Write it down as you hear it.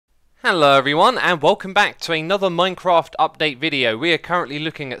Hello everyone and welcome back to another Minecraft update video. We are currently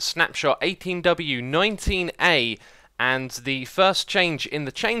looking at Snapshot 18w19a, and the first change in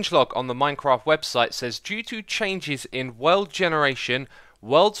the changelog on the Minecraft website says, due to changes in world generation,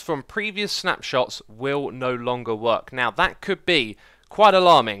 worlds from previous snapshots will no longer work. Now that could be quite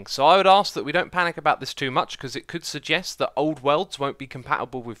alarming, so I would ask that we don't panic about this too much, because it could suggest that old worlds won't be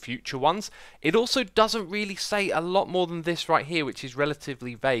compatible with future ones. It also doesn't really say a lot more than this right here, which is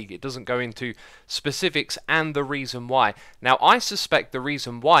relatively vague. It doesn't go into specifics and the reason why. Now I suspect the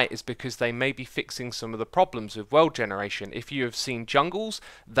reason why is because they may be fixing some of the problems with world generation. If you have seen jungles,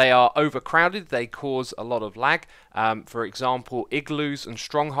 they are overcrowded, they cause a lot of lag. For example, igloos and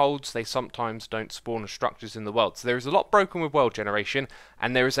strongholds, they sometimes don't spawn as structures in the world. So there is a lot broken with world generation,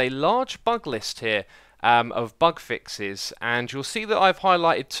 and there is a large bug list here of bug fixes, and you'll see that I've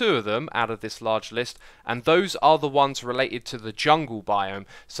highlighted 2 of them out of this large list, and those are the ones related to the jungle biome.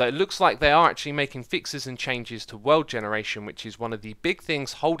 So it looks like they are actually making fixes and changes to world generation, which is one of the big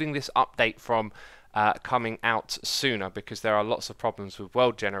things holding this update from coming out sooner, because there are lots of problems with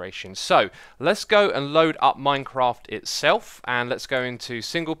world generation. So let's go and load up Minecraft itself, and let's go into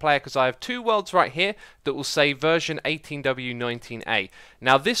single player, because I have 2 worlds right here that will say version 18w19a.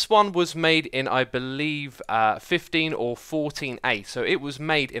 Now this one was made in, I believe, 15 or 14a, so it was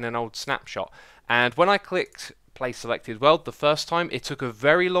made in an old snapshot. And when I clicked play selected world the first time, it took a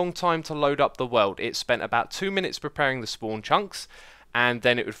very long time to load up the world. It spent about 2 minutes preparing the spawn chunks, and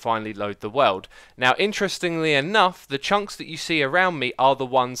then it would finally load the world. Now interestingly enough, the chunks that you see around me are the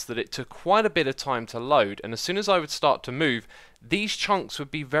ones that it took quite a bit of time to load, and as soon as I would start to move, these chunks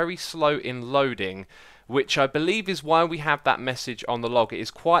would be very slow in loading, which I believe is why we have that message on the log. It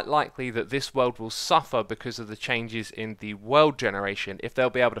is quite likely that this world will suffer because of the changes in the world generation. If they'll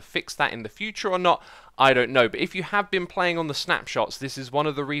be able to fix that in the future or not, I don't know. But if you have been playing on the snapshots, this is one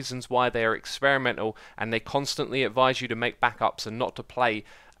of the reasons why they are experimental, and they constantly advise you to make backups and not to play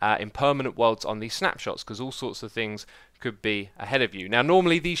in permanent worlds on these snapshots, because all sorts of things could be ahead of you. Now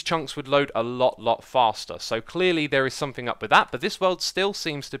normally these chunks would load a lot faster, so clearly there is something up with that, but this world still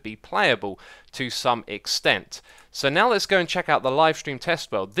seems to be playable to some extent. So now let's go and check out the live stream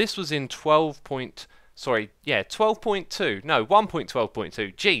test world. This was in 12.2, no,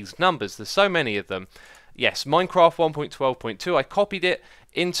 1.12.2. Geez, numbers, there's so many of them. Yes, Minecraft 1.12.2. I copied it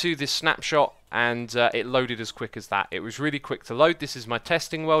into this snapshot, and it loaded as quick as that. It was really quick to load. This is my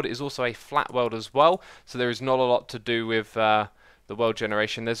testing world. It is also a flat world as well, so there is not a lot to do with the world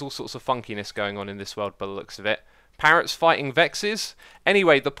generation. There's all sorts of funkiness going on in this world by the looks of it. Parrots fighting Vexes.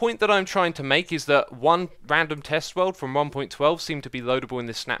 Anyway, the point that I'm trying to make is that one random test world from 1.12 seemed to be loadable in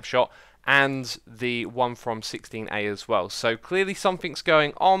this snapshot, and the one from 16a as well. So clearly something's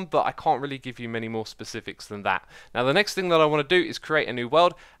going on, but I can't really give you many more specifics than that. Now the next thing that I want to do is create a new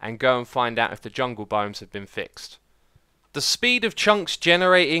world and go and find out if the jungle biomes have been fixed. The speed of chunks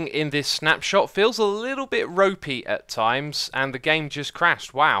generating in this snapshot feels a little bit ropey at times, and the game just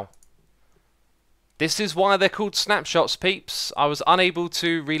crashed. Wow. This is why they're called snapshots, peeps. I was unable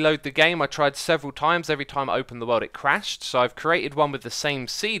to reload the game. I tried several times. Every time I opened the world it crashed. So I've created one with the same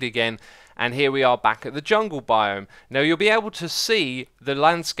seed again, and here we are back at the jungle biome. Now you'll be able to see the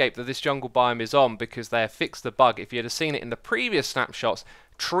landscape that this jungle biome is on, because they have fixed the bug. If you had seen it in the previous snapshots,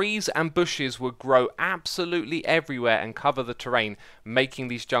 trees and bushes would grow absolutely everywhere and cover the terrain, making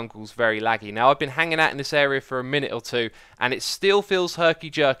these jungles very laggy. Now I've been hanging out in this area for a minute or 2, and it still feels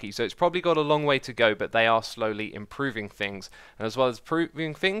herky-jerky, so it's probably got a long way to go, but they are slowly improving things. And as well as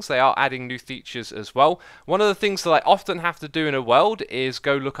improving things, they are adding new features as well. One of the things that I often have to do in a world is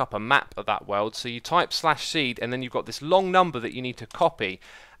go look up a map of that world. So you type /seed, and then you've got this long number that you need to copy.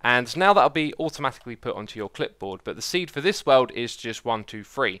 And now that'll be automatically put onto your clipboard, but the seed for this world is just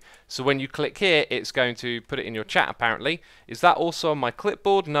 123. So when you click here, it's going to put it in your chat apparently. Is that also on my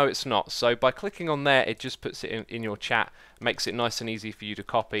clipboard? No, it's not. So by clicking on there, it just puts it in your chat, makes it nice and easy for you to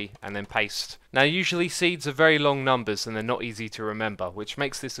copy and then paste. Now usually seeds are very long numbers and they're not easy to remember, which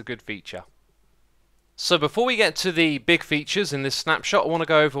makes this a good feature. So before we get to the big features in this snapshot, I want to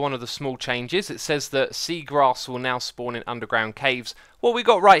go over one of the small changes. It says that seagrass will now spawn in underground caves. What we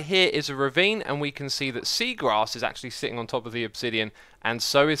got right here is a ravine, and we can see that seagrass is actually sitting on top of the obsidian, and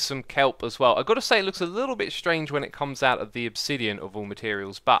so is some kelp as well. I've got to say it looks a little bit strange when it comes out of the obsidian of all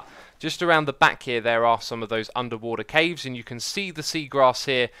materials, but just around the back here there are some of those underwater caves, and you can see the seagrass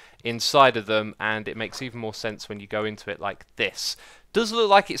here inside of them, and it makes even more sense when you go into it like this. Does look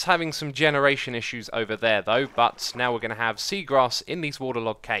like it's having some generation issues over there though, but now we're going to have seagrass in these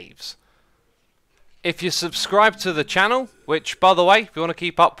waterlogged caves. If you subscribe to the channel, which by the way, if you want to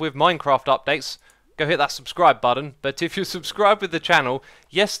keep up with Minecraft updates, go hit that subscribe button. But if you're subscribed with the channel,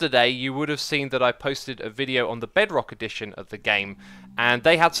 yesterday you would have seen that I posted a video on the Bedrock edition of the game, and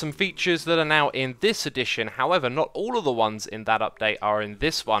they had some features that are now in this edition. However, not all of the ones in that update are in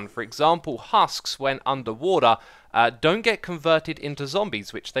this one. For example, husks when underwater don't get converted into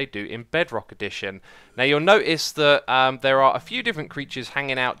zombies, which they do in Bedrock Edition. Now you'll notice that there are a few different creatures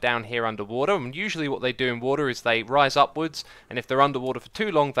hanging out down here underwater, and usually what they do in water is they rise upwards, and if they're underwater for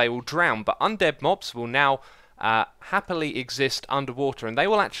too long they will drown. But undead mobs will now happily exist underwater, and they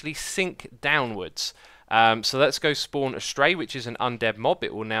will actually sink downwards. So let's go spawn a stray, which is an undead mob.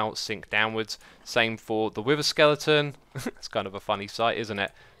 It will now sink downwards. Same for the wither skeleton. It's kind of a funny sight, isn't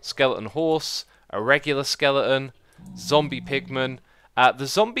it? Skeleton horse, a regular skeleton, zombie pigman. The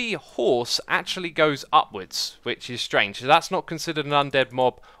zombie horse actually goes upwards, which is strange. So that's not considered an undead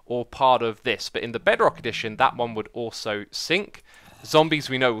mob or part of this. But in the Bedrock Edition, that one would also sink. Zombies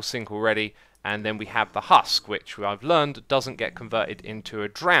we know will sink already. And then we have the husk, which I've learned doesn't get converted into a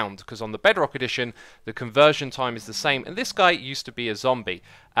drowned, because on the Bedrock Edition, the conversion time is the same, and this guy used to be a zombie.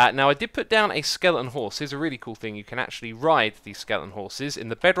 Now, I did put down a skeleton horse. Here's a really cool thing. You can actually ride these skeleton horses. In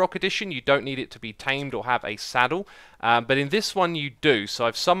the Bedrock Edition, you don't need it to be tamed or have a saddle, but in this one you do. So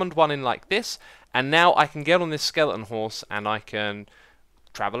I've summoned one in like this, and now I can get on this skeleton horse, and I can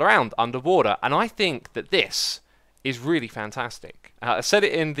travel around underwater, and I think that this is really fantastic. I said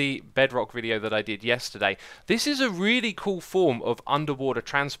it in the Bedrock video that I did yesterday. This is a really cool form of underwater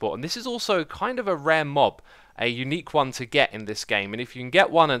transport, and this is also kind of a rare mob, a unique one to get in this game. And if you can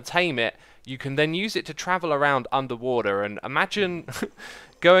get one and tame it, you can then use it to travel around underwater. And imagine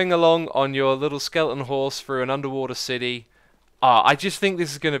going along on your little skeleton horse through an underwater city. I just think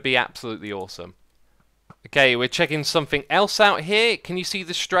this is going to be absolutely awesome. Okay, we're checking something else out here. Can you see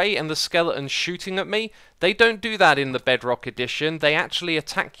the stray and the skeleton shooting at me? They don't do that in the Bedrock Edition. They actually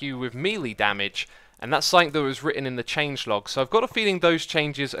attack you with melee damage, and that's something that was written in the changelog. So I've got a feeling those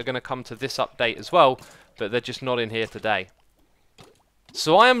changes are going to come to this update as well, but they're just not in here today.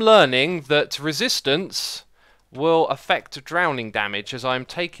 So I am learning that resistance will affect drowning damage, as I'm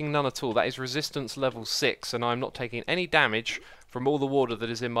taking none at all. That is resistance level 6, and I'm not taking any damage from all the water that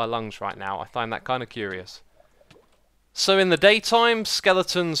is in my lungs right now. I find that kind of curious. So in the daytime,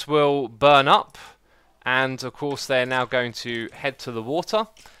 skeletons will burn up, and of course they're now going to head to the water,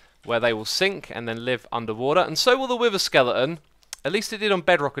 where they will sink and then live underwater, and so will the wither skeleton. At least it did on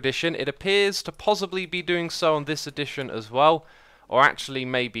Bedrock Edition. It appears to possibly be doing so on this edition as well, or actually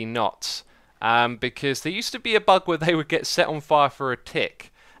maybe not, because there used to be a bug where they would get set on fire for a tick.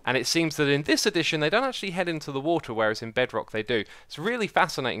 And it seems that in this edition, they don't actually head into the water, whereas in Bedrock they do. It's really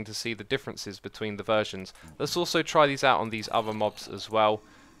fascinating to see the differences between the versions. Let's also try these out on these other mobs as well.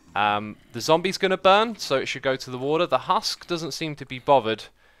 The zombie's going to burn, so it should go to the water. The husk doesn't seem to be bothered.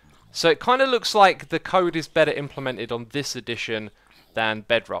 So it kind of looks like the code is better implemented on this edition than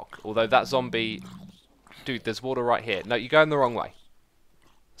Bedrock. Although that zombie... Dude, there's water right here. No, you're going the wrong way.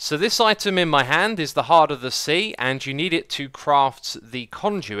 So this item in my hand is the Heart of the Sea, and you need it to craft the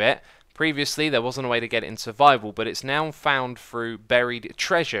Conduit. Previously there wasn't a way to get it in survival, but it's now found through buried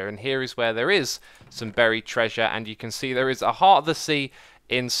treasure, and here is where there is some buried treasure, and you can see there is a Heart of the Sea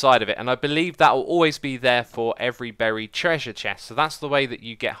inside of it, and I believe that will always be there for every buried treasure chest. So that's the way that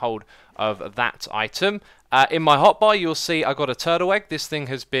you get hold of that item. In my hotbar, you'll see I got a turtle egg. This thing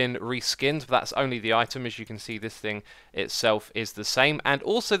has been reskinned, but that's only the item. As you can see, this thing itself is the same. And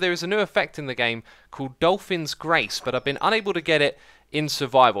also, there is a new effect in the game called Dolphins Grace, but I've been unable to get it in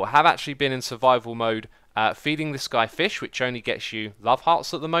survival. I have actually been in survival mode feeding this guy fish, which only gets you love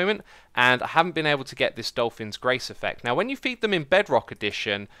hearts at the moment, and I haven't been able to get this Dolphins Grace effect. Now, when you feed them in Bedrock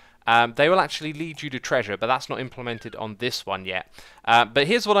Edition, they will actually lead you to treasure, but that's not implemented on this one yet. But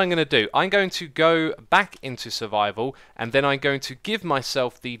here's what I'm going to do. I'm going to go back into survival, and then I'm going to give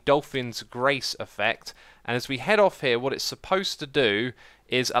myself the Dolphins Grace effect. And as we head off here, what it's supposed to do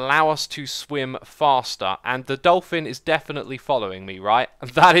is allow us to swim faster. And the dolphin is definitely following me, right?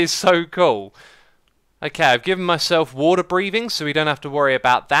 That is so cool. Okay, I've given myself water breathing, so we don't have to worry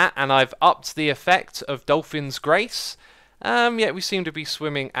about that. And I've upped the effect of Dolphins Grace. Yet we seem to be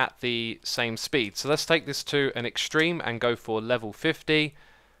swimming at the same speed. So let's take this to an extreme and go for level 50.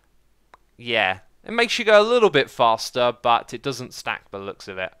 Yeah, it makes you go a little bit faster, but it doesn't stack by the looks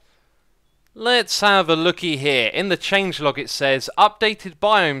of it. Let's have a looky here. In the changelog it says, updated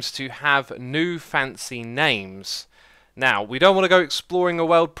biomes to have new fancy names. Now, we don't want to go exploring a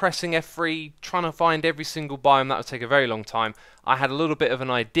world, pressing F3, trying to find every single biome. That would take a very long time. I had a little bit of an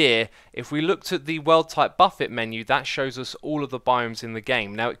idea. If we looked at the world type buffet menu, that shows us all of the biomes in the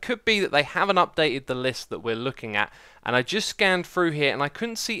game. Now it could be that they haven't updated the list that we're looking at, and I just scanned through here and I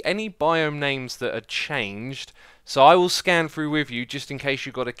couldn't see any biome names that had changed. So I will scan through with you just in case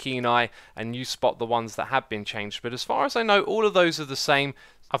you've got a keen eye and you spot the ones that have been changed. But as far as I know, all of those are the same.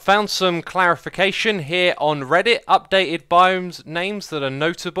 I found some clarification here on Reddit, updated biomes names that are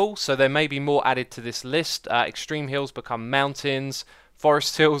notable, so there may be more added to this list. Extreme hills become mountains,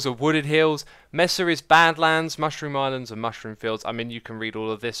 forest hills are wooded hills, Mesa is badlands, mushroom islands and mushroom fields. I mean, you can read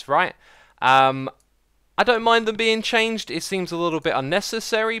all of this, right? I don't mind them being changed. It seems a little bit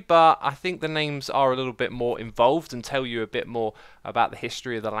unnecessary, but I think the names are a little bit more involved and tell you a bit more about the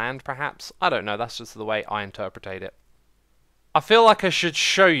history of the land, perhaps. I don't know, that's just the way I interpret it. I feel like I should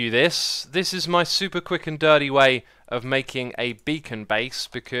show you this. This is my super quick and dirty way of making a beacon base,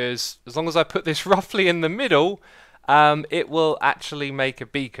 because as long as I put this roughly in the middle, it will actually make a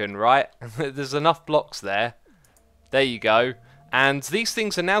beacon, right? There's enough blocks there. There you go. And these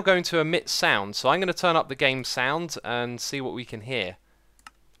things are now going to emit sound, so I'm going to turn up the game sound and see what we can hear.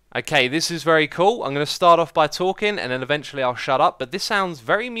 Okay, this is very cool. I'm going to start off by talking and then eventually I'll shut up, but this sounds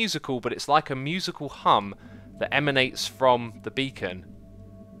very musical, but it's like a musical hum that emanates from the beacon.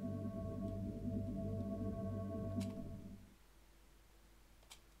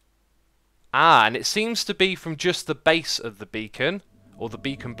 Ah, and it seems to be from just the base of the beacon, or the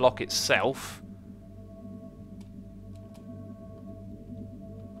beacon block itself.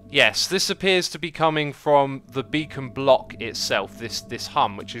 Yes, this appears to be coming from the beacon block itself, this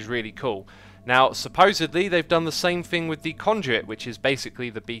hum, which is really cool. Now, supposedly, they've done the same thing with the Conduit, which is basically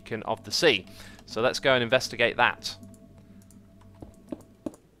the beacon of the sea. So let's go and investigate that.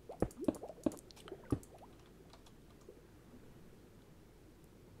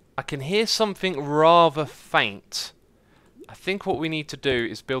 I can hear something rather faint. I think what we need to do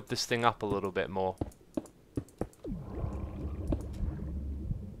is build this thing up a little bit more.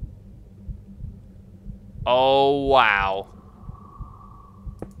 Oh, wow.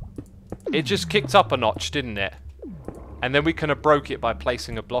 It just kicked up a notch, didn't it? And then we kind of broke it by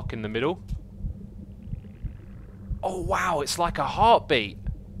placing a block in the middle. Oh, wow, it's like a heartbeat.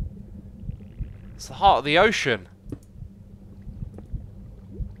 It's the heart of the ocean.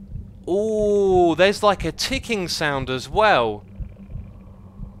 Ooh, there's like a ticking sound as well.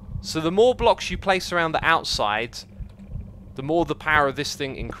 So the more blocks you place around the outside, the more the power of this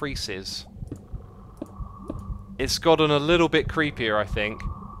thing increases. It's gotten a little bit creepier, I think.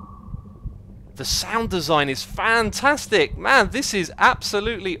 The sound design is fantastic. Man, this is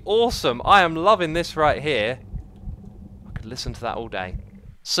absolutely awesome. I am loving this right here. I could listen to that all day.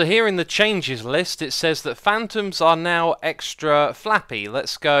 So here in the changes list, it says that phantoms are now extra flappy.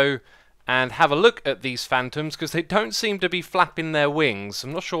 Let's go and have a look at these phantoms, because they don't seem to be flapping their wings.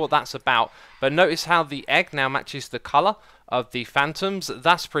 I'm not sure what that's about, but notice how the egg now matches the colour of the phantoms.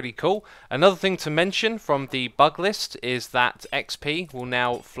 That's pretty cool. Another thing to mention from the bug list is that XP will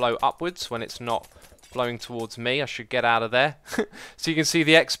now flow upwards when it's not flowing towards me. I should get out of there. So you can see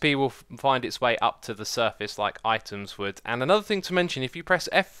the XP will find its way up to the surface like items would. And another thing to mention, if you press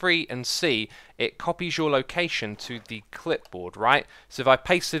F3 and C, it copies your location to the clipboard, right? So if I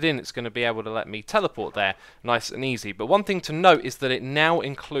paste it in, it's going to be able to let me teleport there nice and easy. But one thing to note is that it now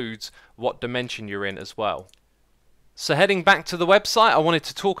includes what dimension you're in as well. So heading back to the website, I wanted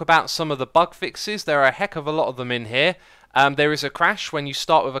to talk about some of the bug fixes. There are a heck of a lot of them in here. There is a crash when you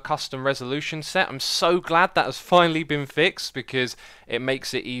start with a custom resolution set. I'm so glad that has finally been fixed, because it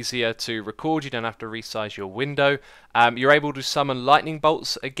makes it easier to record. You don't have to resize your window. You're able to summon lightning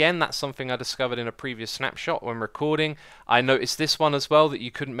bolts again. That's something I discovered in a previous snapshot when recording. I noticed this one as well, that you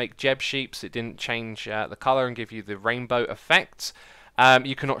couldn't make Jeb sheeps. It didn't change the color and give you the rainbow effect.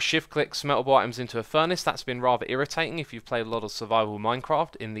 You cannot shift-click smeltable items into a furnace. That's been rather irritating if you've played a lot of survival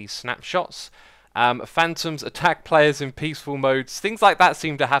Minecraft in these snapshots. Phantoms attack players in peaceful modes. Things like that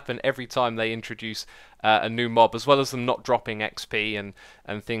seem to happen every time they introduce a new mob, as well as them not dropping XP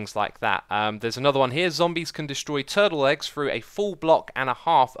and things like that. There's another one here. Zombies can destroy turtle eggs through a full block and a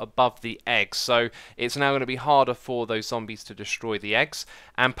half above the eggs. So it's now going to be harder for those zombies to destroy the eggs.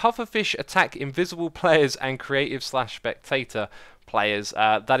 And pufferfish attack invisible players and creative/spectator players.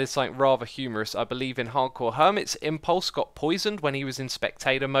 That is something rather humorous. I believe in Hardcore Hermit's Impulse got poisoned when he was in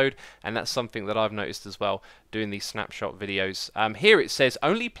spectator mode, and that's something that I've noticed as well doing these snapshot videos. Here it says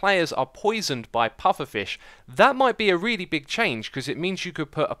only players are poisoned by pufferfish. That might be a really big change, because it means you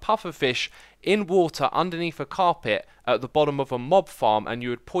could put a pufferfish in water underneath a carpet at the bottom of a mob farm, and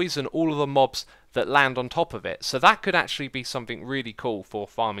you would poison all of the mobs that land on top of it. So that could actually be something really cool for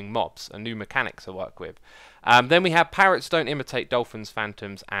farming mobs, a new mechanic to work with. Then we have parrots don't imitate dolphins,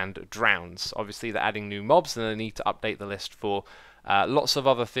 phantoms, and drowns. Obviously, they're adding new mobs, and they need to update the list for lots of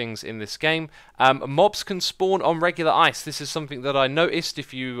other things in this game. Mobs can spawn on regular ice. This is something that I noticed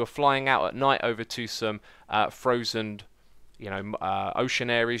if you were flying out at night over to some frozen, ocean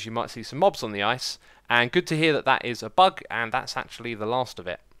areas. You might see some mobs on the ice, and good to hear that that is a bug, and that's actually the last of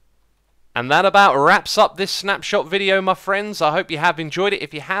it. And that about wraps up this snapshot video, my friends. I hope you have enjoyed it.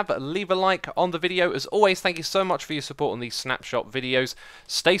 If you have, leave a like on the video. As always, thank you so much for your support on these snapshot videos.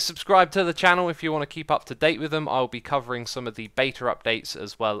 Stay subscribed to the channel if you want to keep up to date with them. I'll be covering some of the beta updates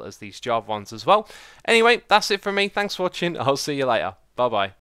as well as these Java ones as well. Anyway, that's it from me. Thanks for watching. I'll see you later. Bye-bye.